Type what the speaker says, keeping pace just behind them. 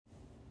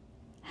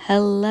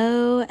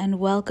Hello and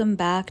welcome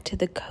back to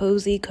the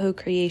Cozy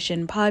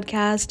Co-Creation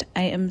podcast.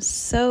 I am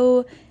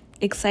so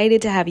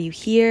excited to have you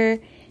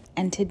here,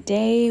 and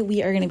today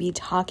we are going to be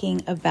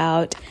talking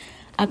about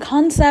a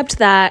concept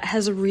that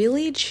has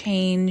really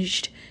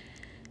changed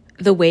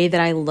the way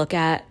that I look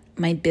at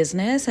my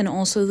business and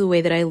also the way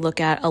that I look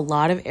at a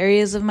lot of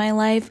areas of my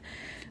life,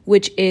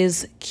 which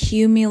is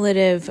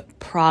cumulative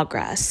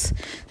progress.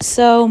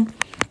 So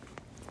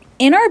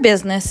in our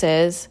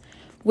businesses,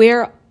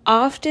 we're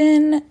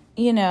often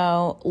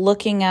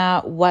looking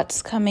at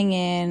what's coming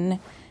in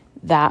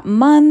that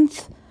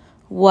month,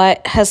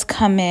 what has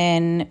come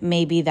in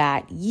maybe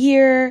that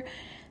year.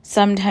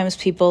 Sometimes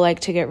people like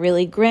to get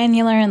really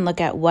granular and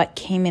look at what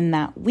came in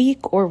that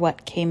week or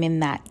what came in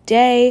that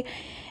day.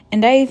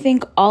 And I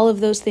think all of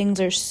those things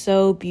are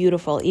so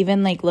beautiful.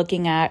 Even like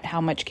looking at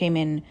how much came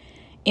in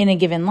a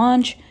given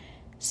launch,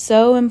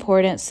 so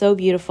important, so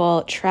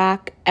beautiful.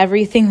 Track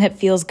everything that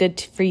feels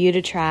good for you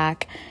to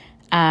track.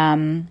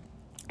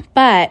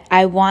 But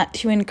I want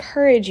to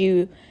encourage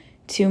you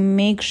to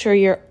make sure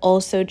you're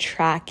also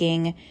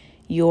tracking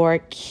your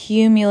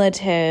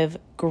cumulative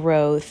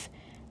growth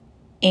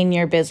in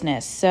your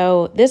business.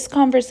 So this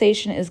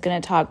conversation is going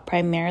to talk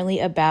primarily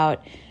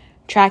about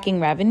tracking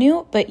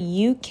revenue, but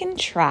you can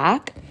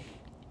track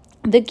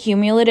the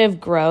cumulative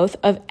growth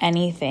of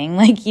anything.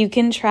 Like you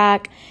can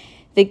track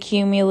the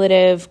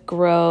cumulative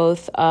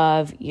growth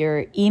of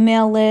your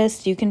email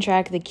list. You can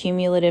track the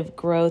cumulative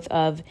growth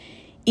of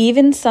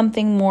even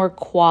something more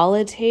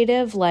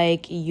qualitative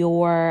like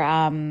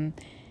your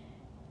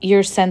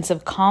sense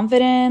of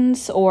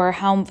confidence or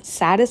how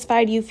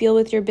satisfied you feel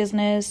with your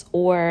business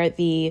or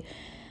the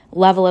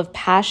level of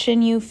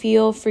passion you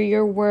feel for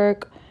your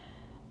work,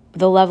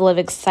 the level of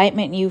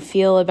excitement you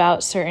feel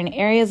about certain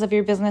areas of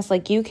your business.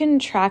 Like you can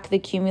track the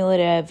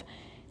cumulative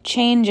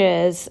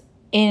changes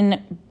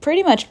in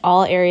pretty much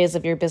all areas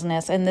of your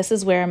business. And this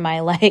is where my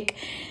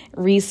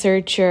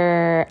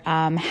researcher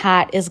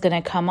hat is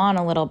going to come on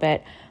a little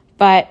bit.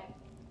 But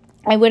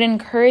I would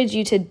encourage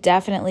you to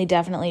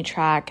definitely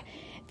track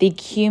the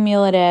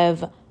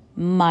cumulative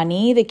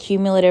money, the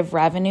cumulative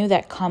revenue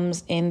that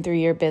comes in through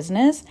your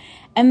business.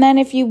 And then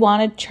if you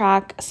want to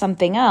track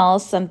something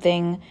else,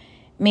 something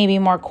maybe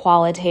more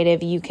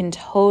qualitative, you can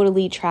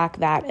totally track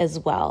that as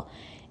well.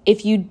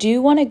 If you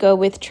do want to go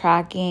with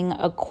tracking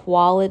a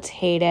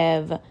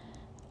qualitative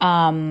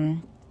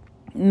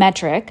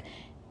metric,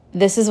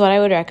 this is what I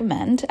would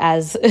recommend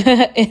as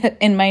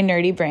in my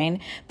nerdy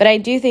brain. But I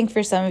do think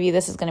for some of you,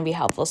 this is going to be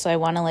helpful. So I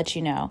want to let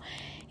you know.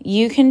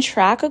 You can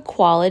track a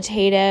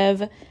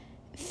qualitative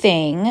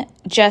thing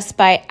just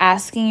by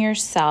asking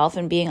yourself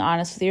and being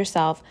honest with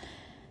yourself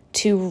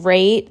to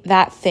rate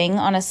that thing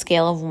on a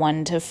scale of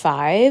 1 to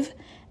 5.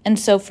 And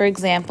so, for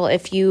example,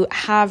 if you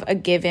have a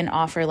given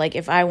offer, like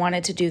if I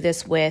wanted to do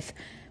this with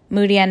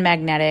Moody and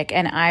Magnetic,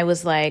 and I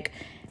was like,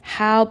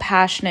 how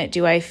passionate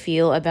do I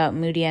feel about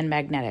Moody and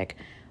Magnetic?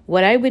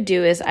 What I would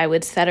do is I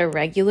would set a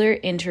regular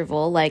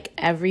interval, like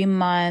every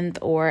month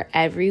or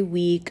every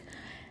week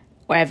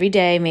or every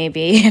day,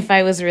 maybe, if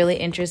I was really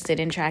interested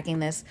in tracking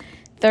this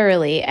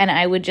thoroughly. And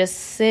I would just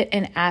sit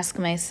and ask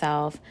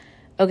myself,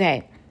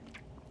 okay,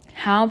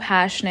 how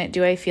passionate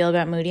do I feel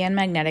about Moody and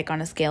Magnetic on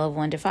a scale of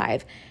 1 to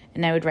 5?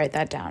 And I would write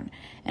that down.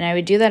 And I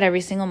would do that every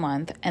single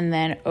month. And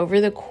then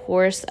over the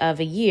course of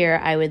a year,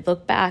 I would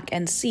look back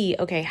and see,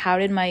 okay, how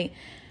did my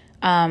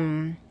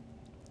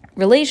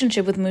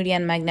relationship with Moody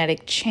and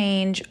Magnetic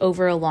change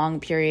over a long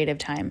period of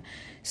time?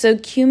 So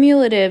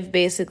cumulative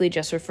basically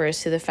just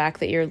refers to the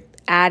fact that you're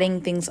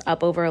adding things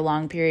up over a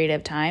long period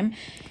of time.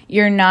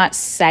 You're not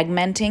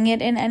segmenting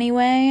it in any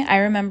way. I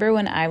remember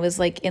when I was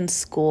in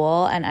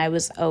school and I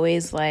was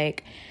always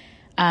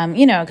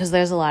because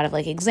there's a lot of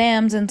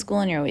exams in school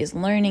and you're always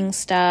learning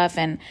stuff.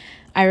 And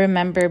I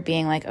remember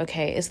being like,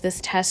 okay, is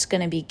this test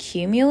going to be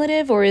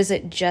cumulative or is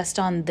it just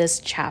on this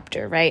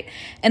chapter, right?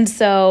 And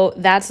so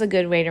that's a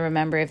good way to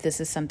remember if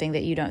this is something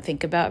that you don't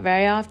think about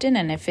very often.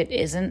 And if it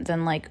isn't,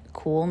 then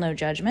cool, no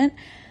judgment.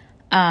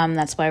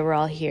 That's why we're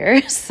all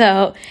here.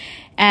 So,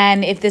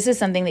 and if this is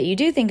something that you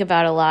do think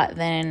about a lot,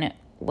 then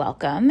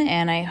welcome.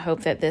 And I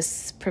hope that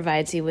this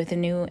provides you with a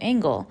new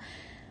angle.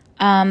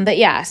 But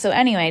yeah, so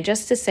anyway,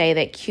 just to say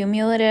that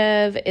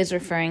cumulative is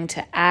referring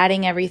to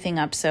adding everything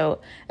up.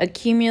 So a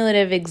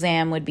cumulative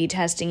exam would be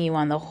testing you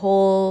on the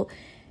whole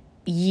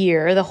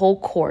year, the whole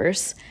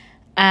course,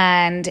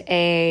 and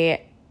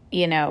a,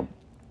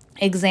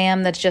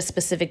 exam that's just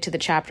specific to the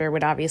chapter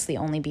would obviously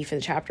only be for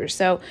the chapter.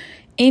 So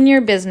in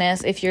your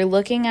business, if you're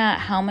looking at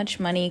how much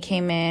money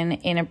came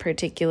in a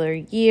particular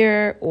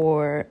year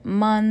or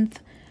month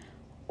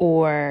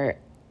or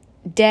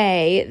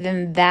day,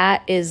 then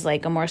that is a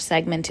more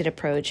segmented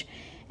approach.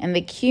 And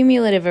the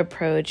cumulative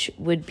approach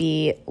would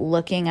be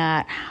looking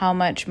at how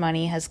much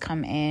money has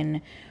come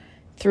in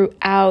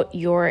throughout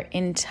your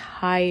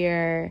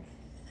entire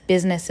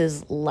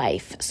business's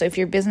life. So if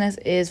your business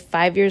is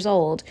 5 years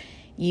old,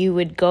 you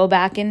would go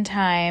back in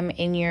time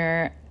in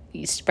your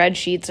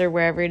spreadsheets or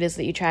wherever it is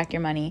that you track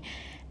your money,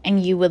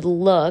 and you would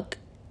look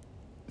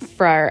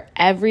for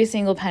every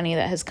single penny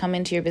that has come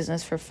into your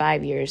business for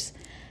 5 years.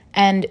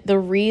 And the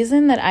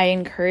reason that I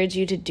encourage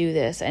you to do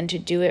this and to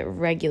do it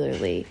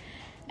regularly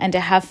and to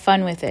have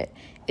fun with it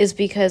is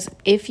because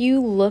if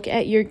you look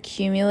at your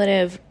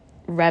cumulative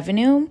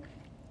revenue,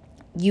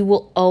 you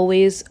will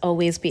always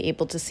be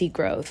able to see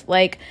growth.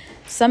 Like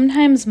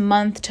sometimes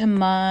month to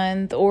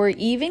month or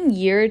even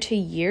year to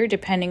year,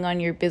 depending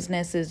on your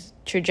business's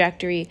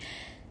trajectory,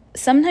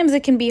 sometimes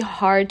it can be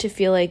hard to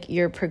feel like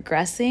you're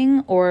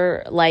progressing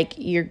or like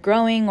you're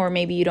growing, or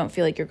maybe you don't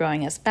feel like you're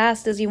growing as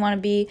fast as you want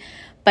to be.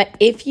 But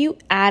if you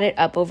add it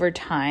up over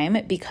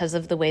time, because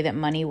of the way that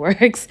money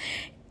works,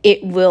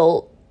 it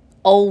will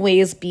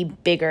always be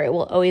bigger. It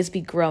will always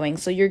be growing.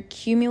 So your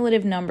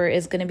cumulative number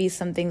is going to be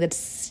something that's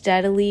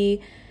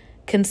steadily,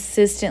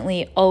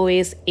 consistently,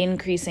 always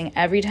increasing.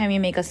 Every time you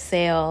make a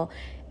sale,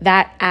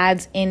 that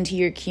adds into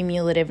your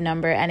cumulative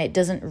number and it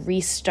doesn't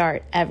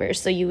restart ever.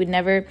 So you would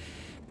never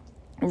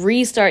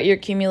restart your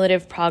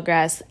cumulative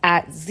progress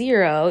at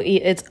 0.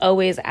 It's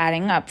always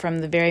adding up from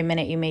the very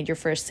minute you made your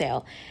first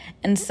sale.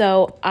 And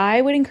so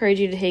I would encourage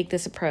you to take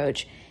this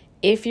approach.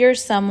 If you're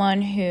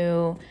someone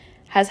who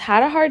has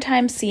had a hard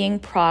time seeing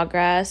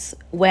progress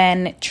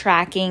when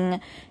tracking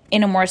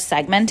in a more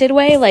segmented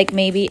way, like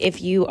maybe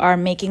if you are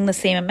making the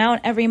same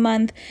amount every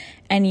month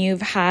and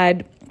you've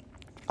had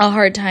a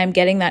hard time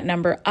getting that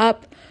number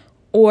up,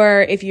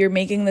 or if you're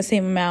making the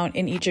same amount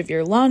in each of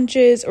your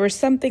launches or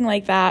something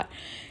like that,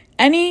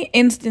 any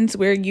instance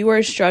where you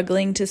are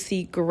struggling to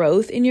see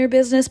growth in your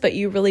business, but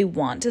you really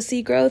want to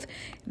see growth,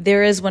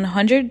 there is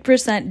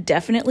 100%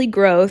 definitely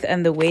growth,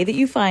 and the way that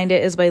you find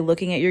it is by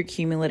looking at your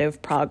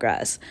cumulative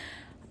progress.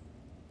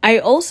 I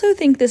also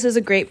think this is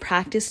a great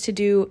practice to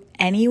do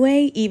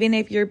anyway, even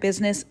if your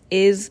business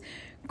is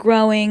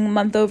growing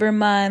month over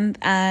month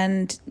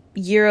and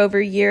year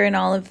over year and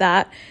all of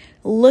that.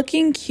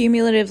 Looking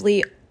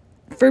cumulatively,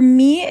 for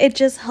me, it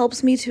just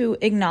helps me to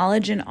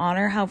acknowledge and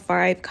honor how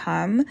far I've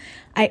come.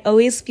 I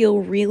always feel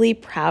really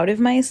proud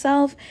of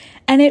myself,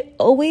 and it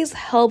always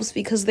helps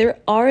because there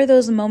are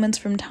those moments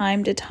from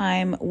time to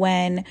time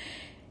when,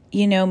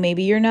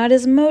 maybe you're not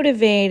as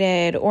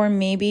motivated, or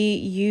maybe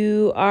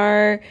you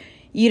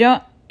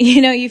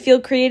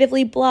feel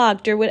creatively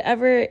blocked, or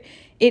whatever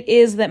it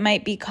is that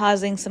might be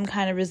causing some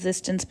kind of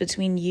resistance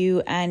between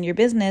you and your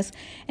business.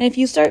 And if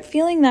you start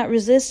feeling that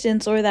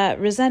resistance or that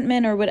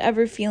resentment or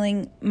whatever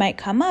feeling might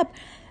come up,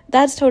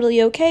 that's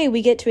totally okay.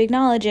 We get to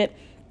acknowledge it.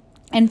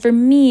 And for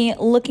me,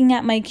 looking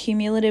at my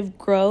cumulative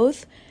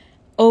growth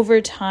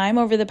over time,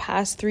 over the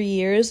past 3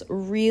 years,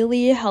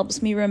 really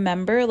helps me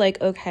remember,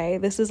 like, okay,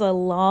 this is a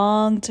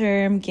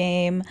long-term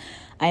game.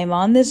 I am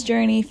on this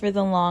journey for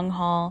the long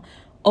haul.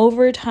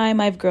 Over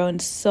time, I've grown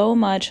so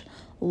much.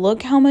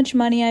 Look how much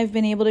money I've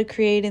been able to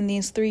create in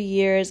these 3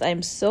 years.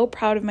 I'm so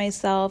proud of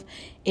myself.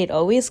 It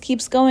always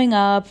keeps going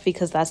up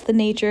because that's the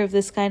nature of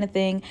this kind of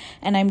thing.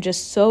 And I'm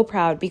just so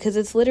proud because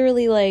it's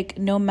literally like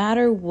no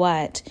matter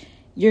what,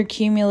 your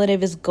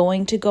cumulative is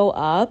going to go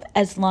up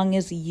as long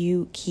as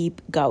you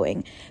keep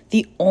going.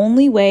 The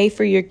only way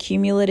for your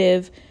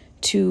cumulative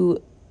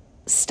to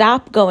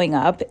stop going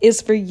up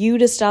is for you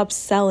to stop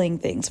selling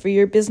things, for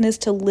your business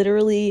to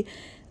literally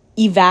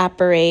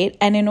evaporate.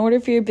 And in order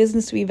for your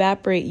business to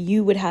evaporate,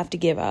 you would have to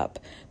give up.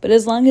 But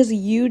as long as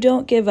you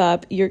don't give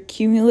up, your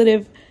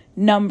cumulative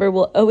number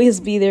will always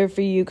be there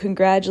for you,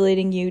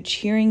 congratulating you,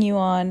 cheering you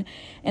on.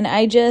 And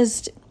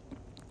if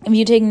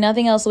you take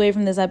nothing else away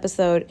from this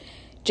episode,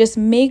 just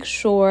make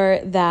sure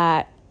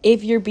that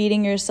if you're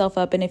beating yourself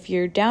up and if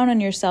you're down on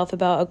yourself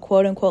about a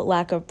quote unquote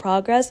lack of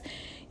progress,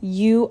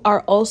 you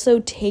are also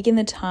taking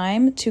the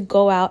time to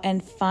go out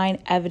and find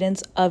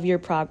evidence of your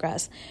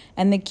progress.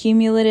 And the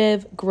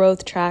cumulative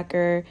growth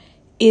tracker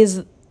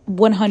is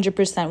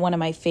 100% one of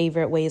my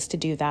favorite ways to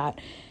do that.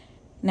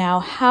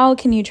 Now, how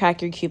can you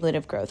track your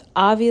cumulative growth?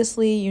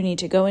 Obviously, you need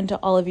to go into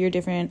all of your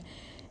different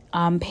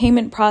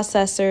payment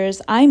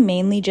processors. I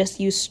mainly just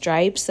use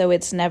Stripe, so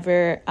it's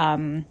never,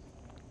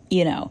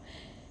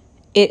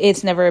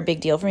 it's never a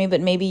big deal for me, but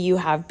maybe you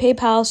have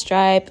PayPal,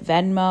 Stripe,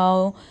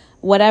 Venmo,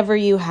 whatever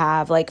you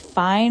have. Like,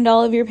 find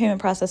all of your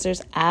payment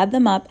processors, add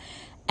them up,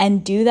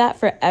 and do that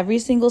for every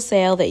single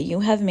sale that you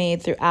have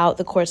made throughout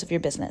the course of your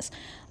business.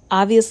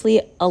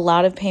 Obviously, a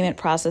lot of payment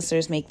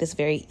processors make this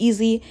very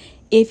easy.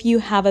 If you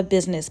have a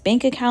business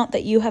bank account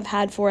that you have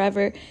had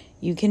forever,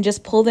 you can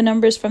just pull the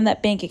numbers from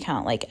that bank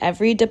account, like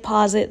every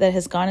deposit that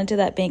has gone into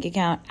that bank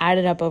account, add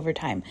it up over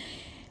time.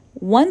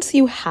 Once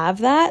you have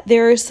that,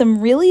 there are some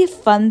really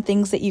fun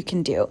things that you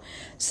can do.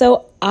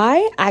 So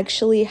I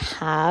actually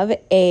have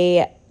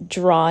a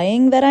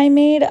drawing that I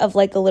made of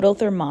like a little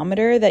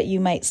thermometer that you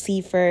might see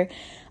for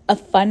a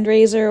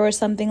fundraiser or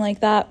something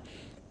like that,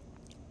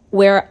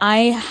 where I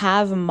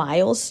have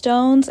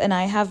milestones and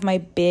I have my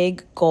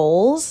big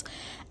goals,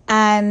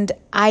 and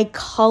I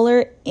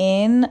color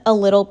in a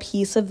little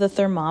piece of the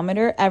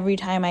thermometer every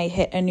time I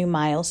hit a new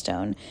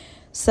milestone.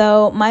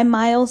 So my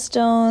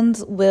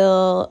milestones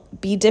will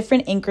be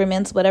different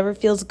increments, whatever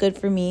feels good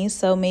for me.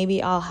 So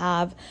maybe I'll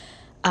have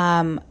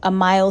a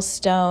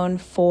milestone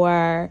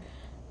for,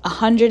 $1,000.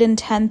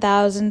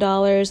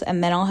 $110,000,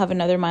 and then I'll have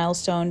another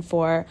milestone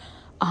for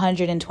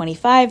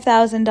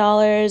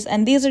 $125,000.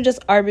 And these are just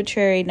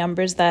arbitrary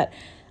numbers that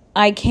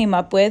I came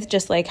up with,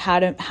 just like how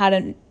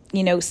to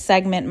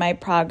segment my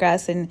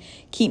progress and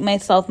keep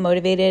myself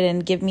motivated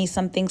and give me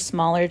something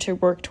smaller to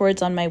work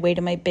towards on my way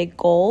to my big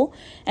goal.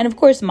 And of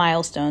course,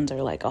 milestones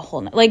are like a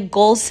whole, like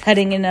goal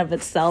setting in and of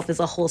itself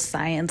is a whole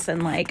science.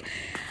 And like,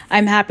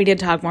 I'm happy to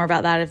talk more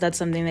about that if that's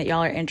something that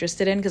y'all are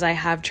interested in, because I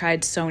have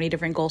tried so many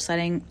different goal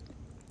setting,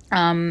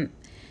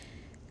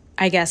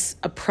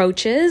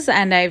 approaches,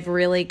 and I've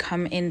really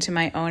come into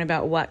my own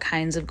about what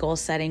kinds of goal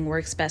setting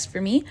works best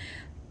for me.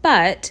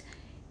 But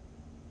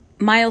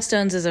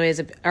milestones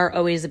are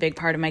always a big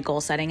part of my goal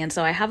setting. And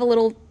so I have a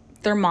little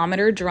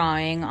thermometer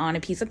drawing on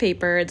a piece of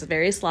paper. It's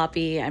very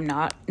sloppy. I'm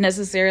not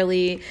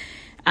necessarily,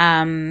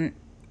 I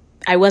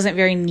wasn't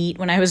very neat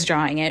when I was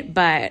drawing it,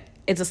 but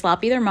it's a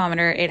sloppy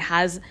thermometer. It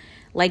has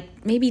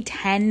like maybe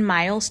 10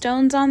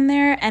 milestones on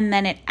there, and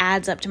then it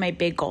adds up to my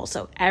big goal.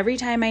 So every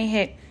time I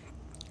hit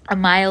a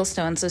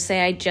milestone, so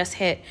say I just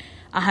hit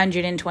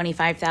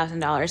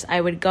 $125,000,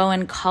 I would go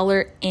and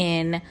color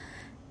in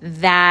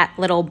that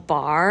little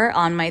bar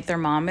on my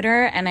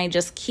thermometer, and I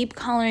just keep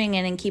coloring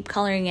in,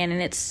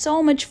 and it's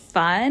so much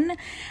fun.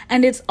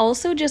 And it's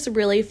also just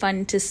really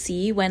fun to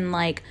see when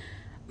like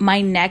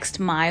my next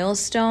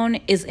milestone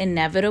is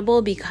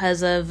inevitable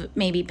because of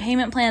maybe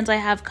payment plans I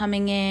have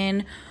coming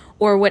in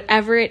or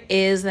whatever it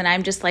is. Then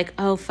I'm just like,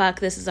 oh fuck,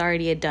 this is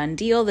already a done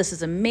deal. This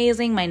is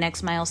amazing. My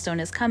next milestone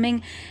is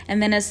coming.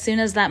 And then as soon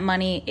as that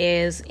money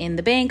is in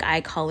the bank,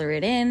 I color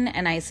it in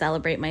and I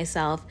celebrate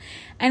myself.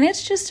 And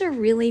it's just a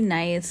really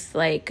nice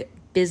like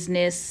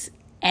business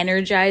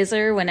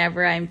energizer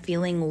whenever I'm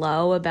feeling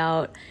low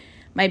about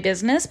my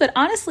business. But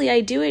honestly,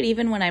 I do it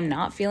even when I'm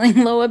not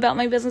feeling low about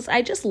my business.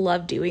 I just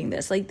love doing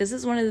this. Like, this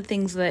is one of the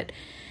things that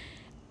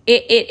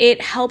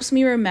it helps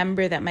me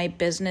remember that my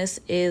business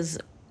is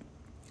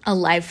a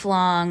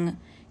lifelong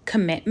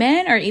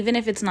commitment, or even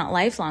if it's not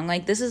lifelong,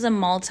 like this is a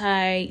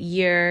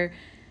multi-year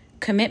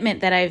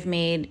commitment that I've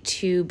made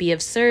to be of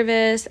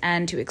service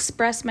and to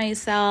express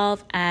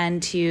myself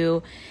and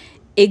to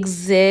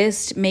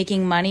exist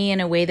making money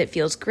in a way that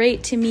feels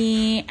great to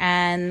me.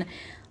 And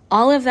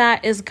all of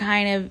that is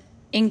kind of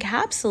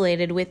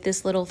encapsulated with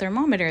this little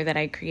thermometer that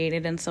I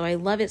created. And so I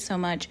love it so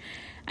much.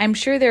 I'm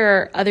sure there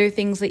are other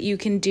things that you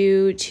can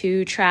do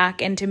to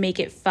track and to make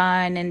it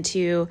fun and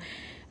to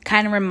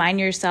kind of remind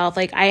yourself.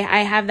 Like I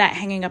have that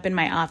hanging up in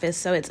my office,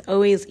 so it's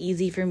always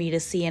easy for me to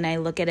see, and I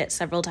look at it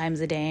several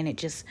times a day, and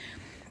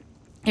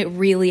it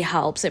really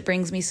helps. It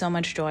brings me so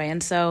much joy.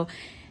 And so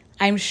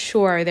I'm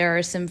sure there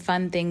are some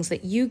fun things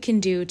that you can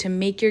do to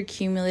make your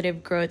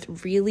cumulative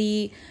growth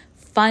really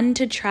fun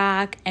to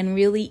track and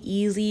really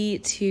easy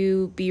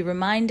to be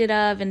reminded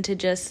of, and to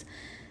just,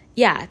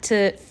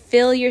 to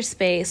fill your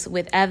space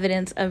with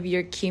evidence of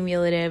your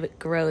cumulative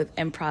growth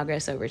and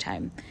progress over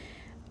time.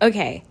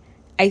 Okay,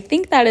 I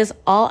think that is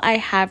all I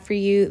have for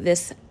you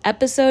this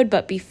episode.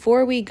 But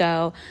before we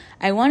go,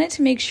 I wanted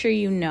to make sure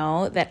you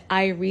know that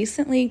I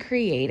recently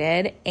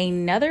created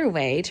another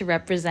way to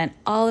represent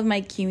all of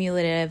my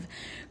cumulative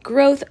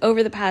growth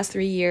over the past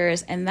 3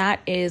 years, and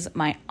that is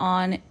my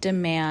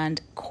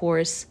on-demand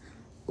course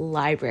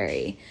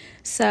library.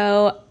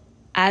 So,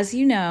 as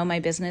you know, my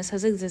business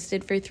has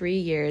existed for 3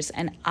 years,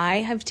 and I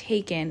have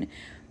taken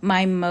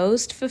my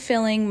most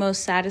fulfilling,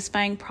 most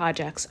satisfying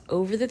projects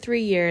over the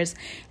 3 years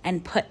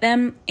and put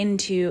them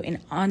into an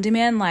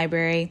on-demand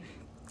library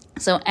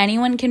so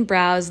anyone can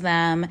browse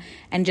them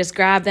and just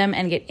grab them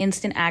and get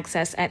instant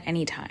access at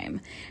any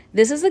time.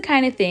 This is the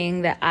kind of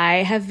thing that I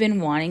have been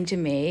wanting to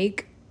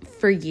make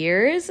for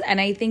years, and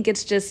I think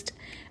it's just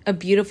a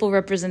beautiful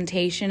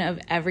representation of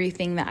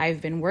everything that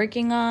I've been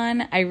working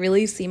on. I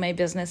really see my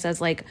business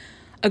as like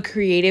a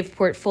creative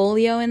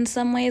portfolio in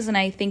some ways, and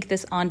I think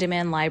this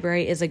on-demand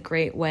library is a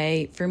great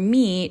way for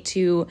me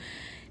to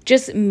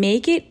just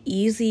make it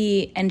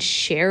easy and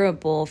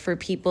shareable for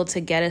people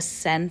to get a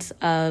sense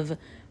of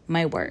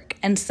my work.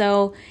 And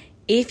so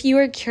if you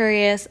are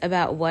curious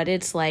about what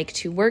it's like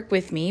to work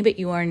with me, but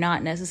you are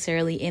not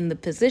necessarily in the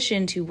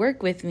position to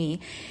work with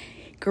me,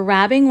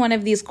 grabbing one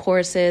of these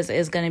courses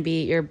is going to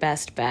be your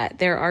best bet.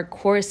 There are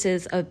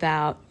courses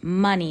about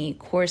money,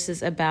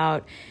 courses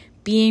about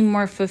being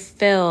more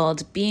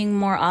fulfilled, being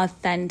more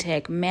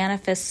authentic,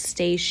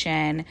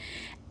 manifestation,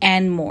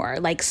 and more.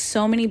 Like,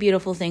 so many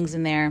beautiful things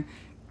in there.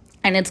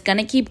 And it's going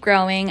to keep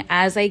growing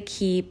as I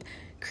keep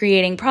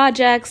creating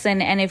projects.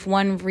 And if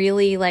one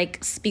really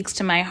like speaks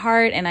to my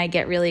heart and I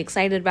get really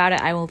excited about it,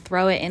 I will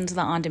throw it into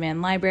the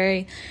on-demand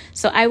library.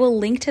 So I will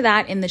link to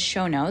that in the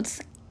show notes.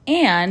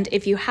 And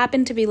if you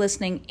happen to be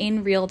listening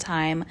in real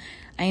time,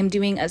 I am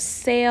doing a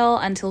sale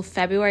until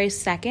February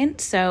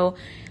 2nd. So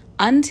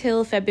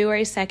until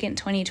February 2nd,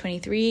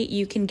 2023,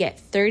 you can get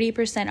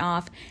 30%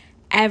 off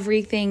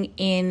everything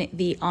in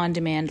the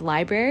on-demand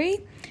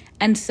library.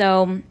 And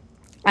so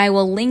I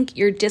will link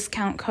your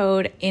discount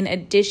code in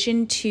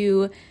addition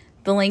to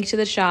the link to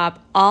the shop,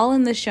 all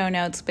in the show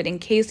notes. But in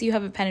case you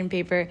have a pen and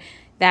paper,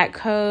 that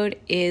code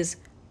is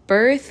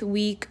birth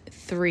week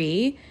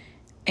 3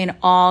 in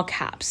all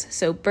caps.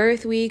 So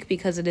birth week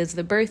because it is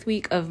the birth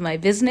week of my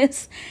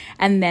business,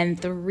 and then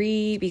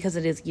 3 because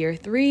it is year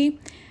 3.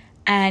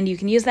 And you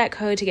can use that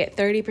code to get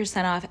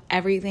 30% off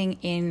everything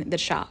in the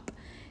shop.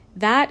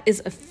 That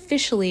is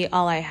officially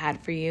all I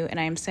had for you, and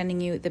I am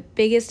sending you the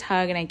biggest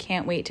hug, and I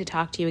can't wait to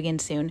talk to you again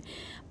soon.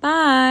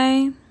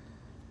 Bye.